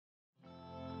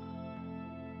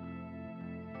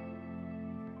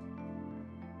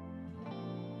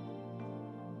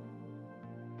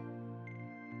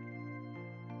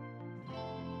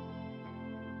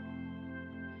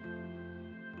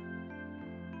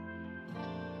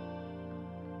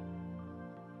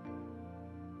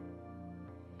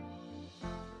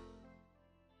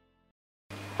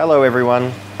Hello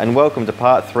everyone, and welcome to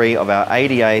part 3 of our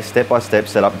ADA step-by-step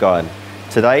setup guide.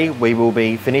 Today we will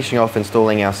be finishing off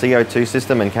installing our CO2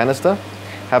 system and canister,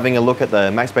 having a look at the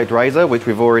Maxspect Razor which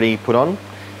we've already put on,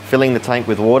 filling the tank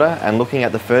with water and looking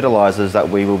at the fertilizers that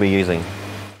we will be using.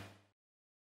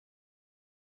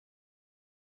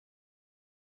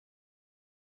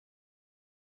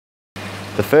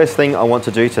 The first thing I want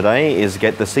to do today is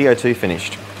get the CO2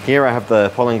 finished. Here I have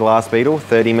the pollen glass beetle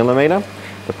 30mm.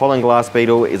 The pollen glass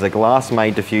beetle is a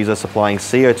glass-made diffuser supplying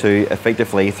CO2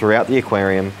 effectively throughout the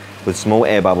aquarium with small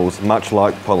air bubbles, much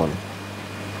like pollen.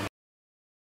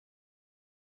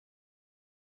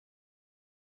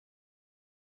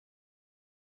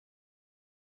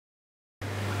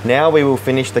 Now we will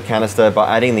finish the canister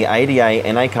by adding the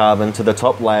ADA Na carbon to the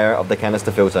top layer of the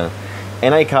canister filter.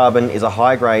 Na carbon is a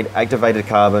high-grade activated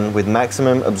carbon with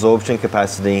maximum absorption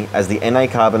capacity, as the Na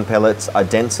carbon pellets are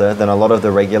denser than a lot of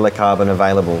the regular carbon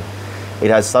available.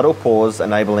 It has subtle pores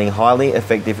enabling highly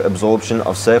effective absorption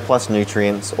of surplus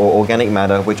nutrients or organic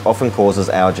matter, which often causes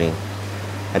algae.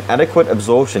 An adequate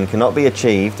absorption cannot be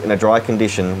achieved in a dry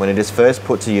condition when it is first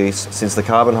put to use, since the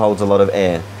carbon holds a lot of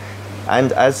air,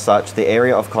 and as such the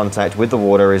area of contact with the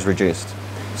water is reduced.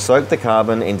 Soak the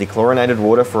carbon in dechlorinated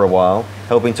water for a while,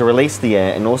 helping to release the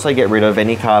air and also get rid of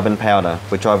any carbon powder,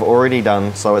 which I've already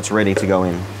done, so it's ready to go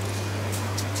in.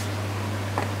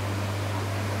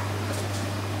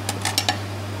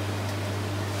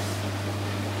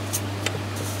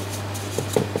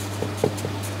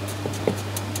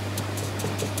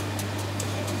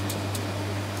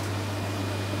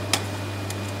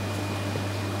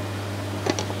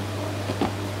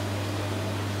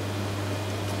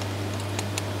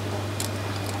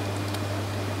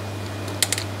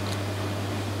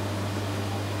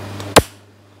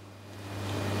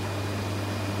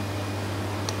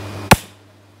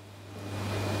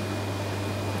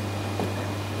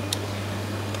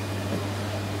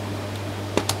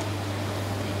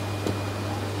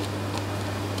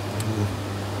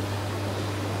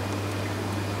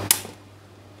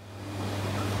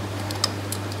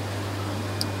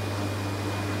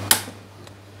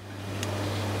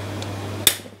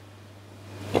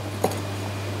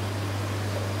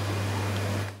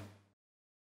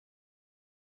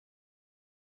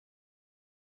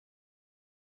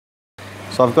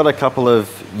 So I've got a couple of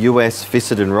US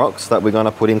Ficedin rocks that we're going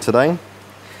to put in today,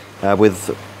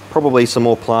 with probably some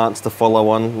more plants to follow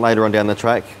on later on down the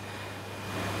track.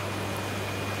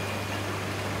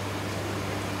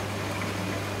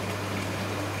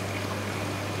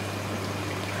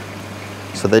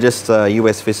 So they're just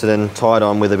US Ficedin tied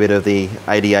on with a bit of the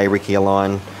ADA Rickia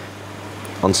line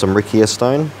on some Rickia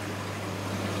stone.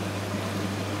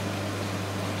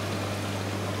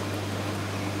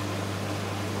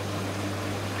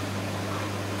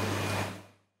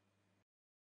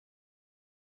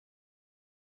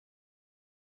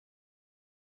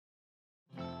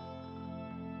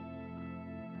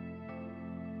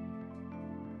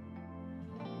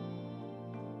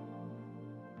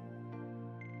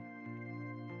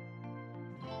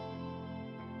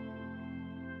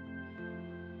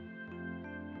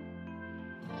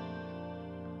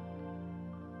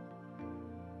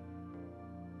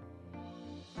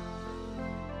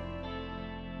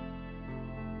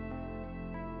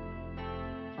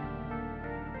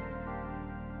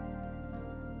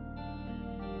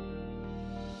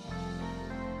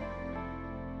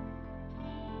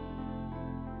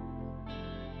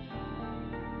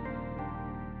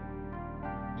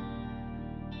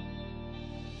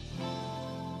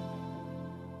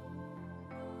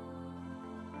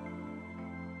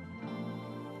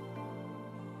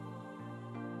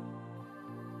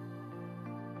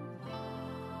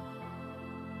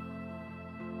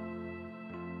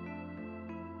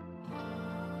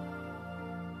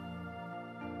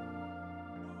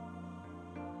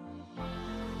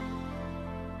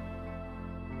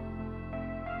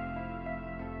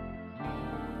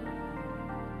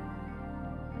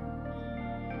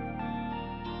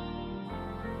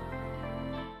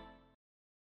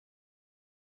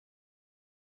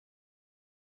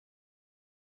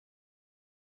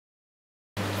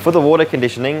 For the water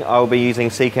conditioning, I will be using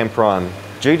Seachem Prime.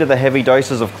 Due to the heavy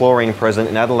doses of chlorine present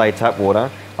in Adelaide tap water,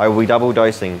 I will be double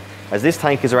dosing. As this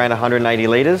tank is around 180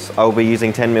 litres, I will be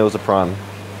using 10 mils of Prime.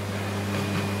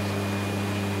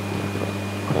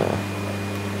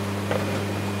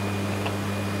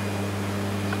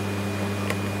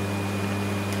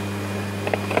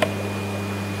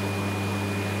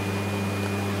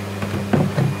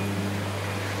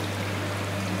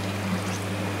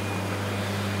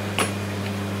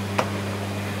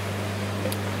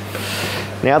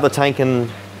 Now the tank can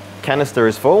Canister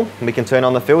is full. We can turn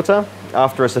on the filter.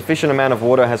 After a sufficient amount of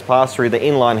water has passed through the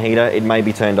inline heater, it may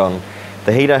be turned on.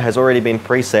 The heater has already been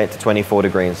preset to 24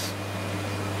 degrees.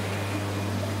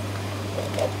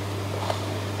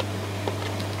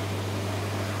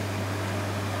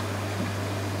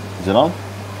 Is it on?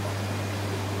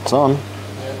 It's on. Yeah,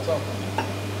 it's on.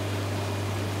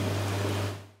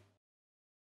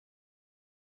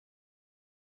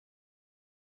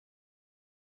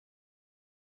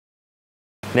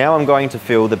 Now I'm going to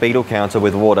fill the beetle counter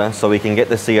with water so we can get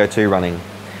the CO2 running.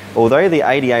 Although the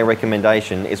ADA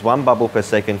recommendation is 1 bubble per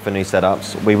second for new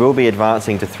setups, we will be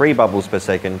advancing to 3 bubbles per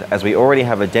second as we already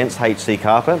have a dense HC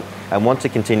carpet and want to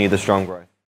continue the strong growth.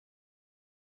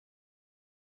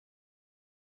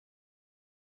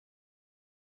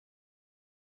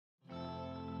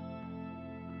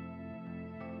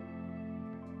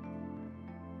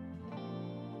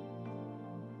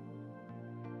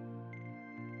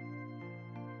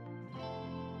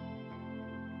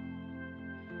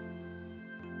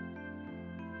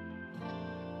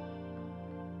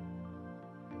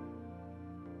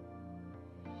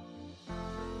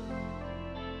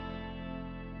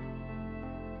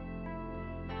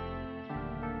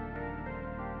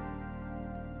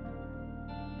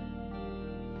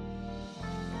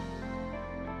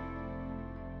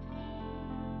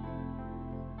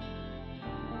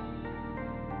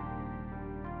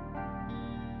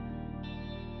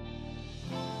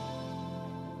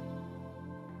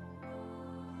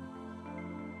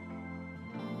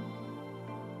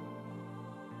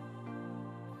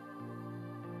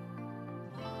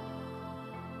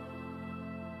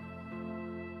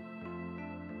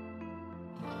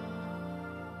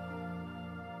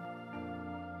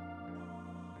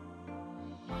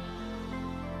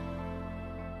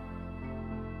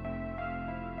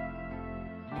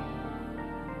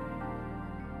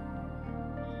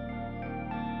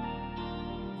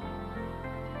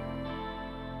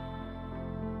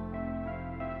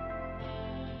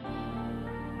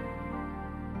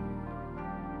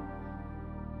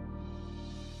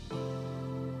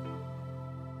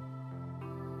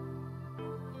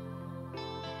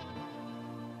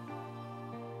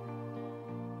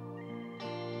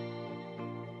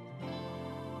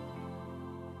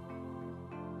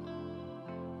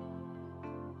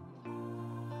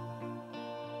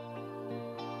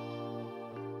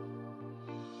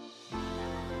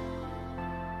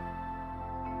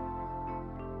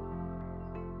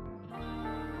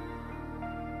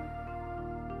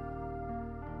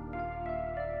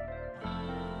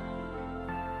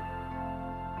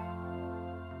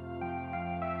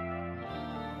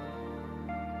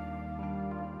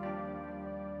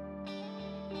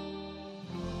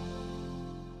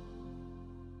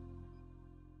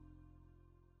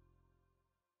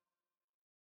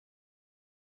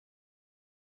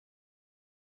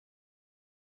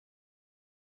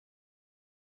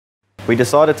 We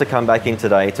decided to come back in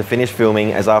today to finish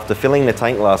filming as after filling the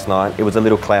tank last night, it was a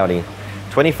little cloudy.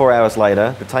 24 hours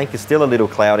later, the tank is still a little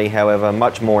cloudy, however,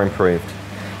 much more improved.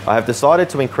 I have decided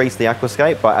to increase the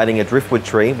aquascape by adding a driftwood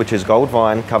tree, which is gold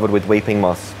vine covered with weeping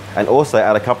moss, and also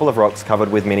add a couple of rocks covered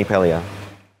with mini pellia.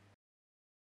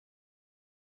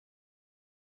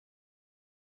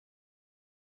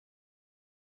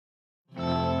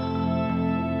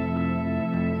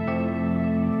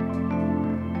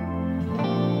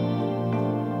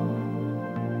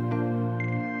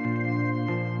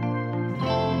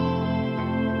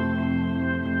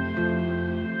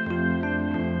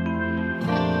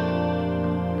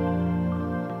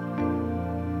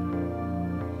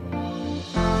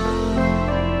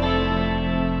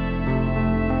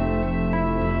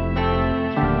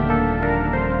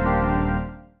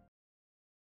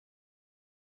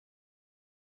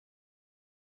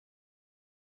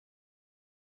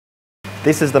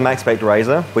 This is the Maxspect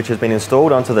Razor, which has been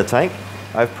installed onto the tank.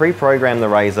 I've pre-programmed the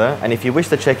Razor, and if you wish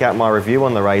to check out my review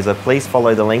on the Razor, please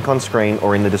follow the link on screen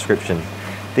or in the description.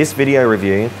 This video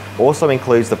review also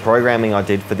includes the programming I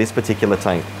did for this particular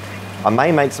tank. I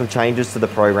may make some changes to the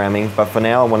programming, but for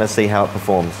now I want to see how it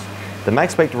performs. The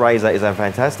Maxspect Razor is a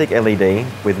fantastic LED,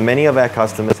 with many of our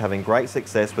customers having great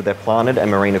success with their planted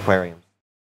and marine aquariums.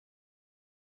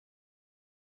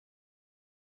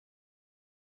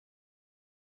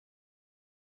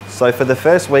 So for the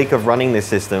first week of running this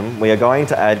system, we are going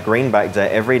to add green Bacta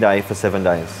every day for 7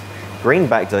 days. Green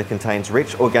Bacta contains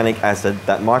rich organic acid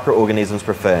that microorganisms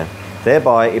prefer.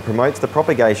 Thereby, it promotes the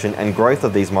propagation and growth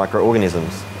of these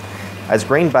microorganisms. As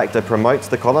green Bacta promotes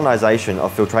the colonization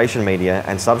of filtration media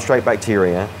and substrate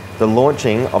bacteria, the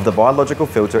launching of the biological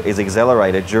filter is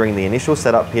accelerated during the initial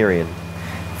setup period.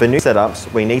 For new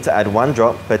setups, we need to add 1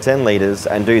 drop per 10 litres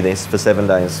and do this for 7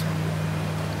 days.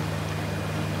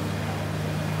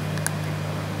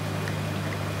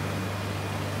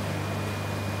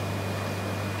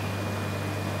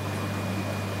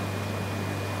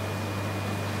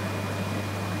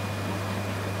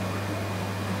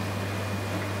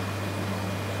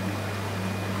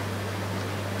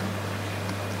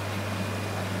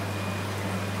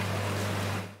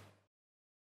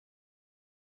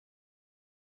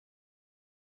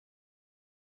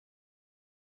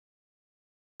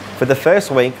 For the first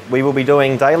week, we will be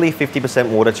doing daily 50%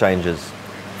 water changes.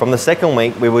 From the second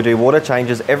week, we will do water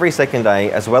changes every second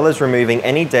day, as well as removing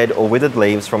any dead or withered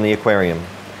leaves from the aquarium.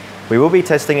 We will be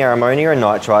testing our ammonia and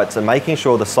nitrites and making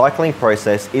sure the cycling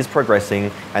process is progressing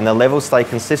and the levels stay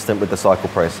consistent with the cycle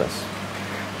process.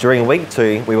 During week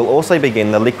 2, we will also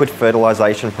begin the liquid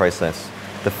fertilisation process.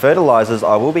 The fertilizers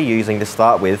I will be using to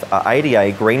start with are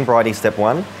ADA Green Brighty Step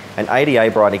 1 and ADA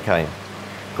Brighty K.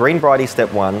 Green Brighty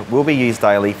Step 1 will be used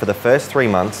daily for the first 3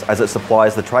 months as it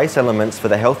supplies the trace elements for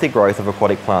the healthy growth of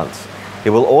aquatic plants. It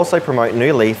will also promote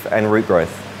new leaf and root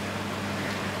growth.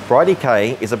 Brighty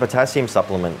K is a potassium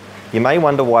supplement. You may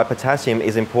wonder why potassium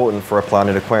is important for a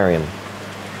planted aquarium.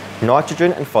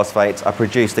 Nitrogen and phosphates are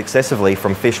produced excessively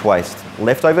from fish waste,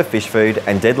 leftover fish food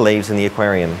and dead leaves in the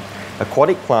aquarium.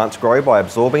 Aquatic plants grow by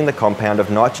absorbing the compound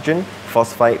of nitrogen,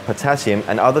 phosphate, potassium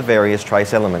and other various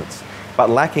trace elements. But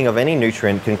lacking of any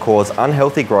nutrient can cause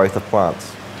unhealthy growth of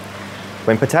plants.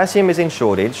 When potassium is in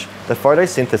shortage, the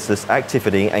photosynthesis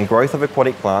activity and growth of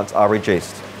aquatic plants are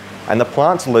reduced, and the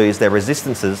plants lose their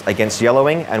resistances against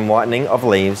yellowing and whitening of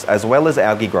leaves as well as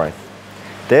algae growth.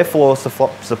 Therefore,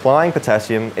 supplying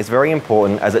potassium is very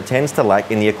important as it tends to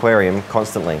lack in the aquarium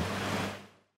constantly.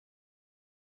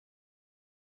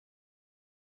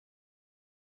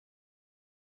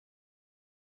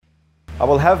 I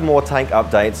will have more tank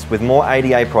updates with more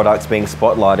ADA products being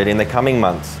spotlighted in the coming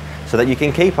months so that you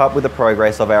can keep up with the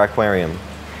progress of our aquarium.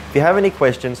 If you have any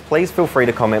questions, please feel free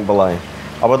to comment below.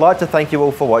 I would like to thank you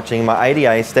all for watching my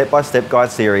ADA step-by-step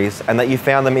guide series and that you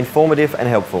found them informative and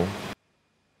helpful.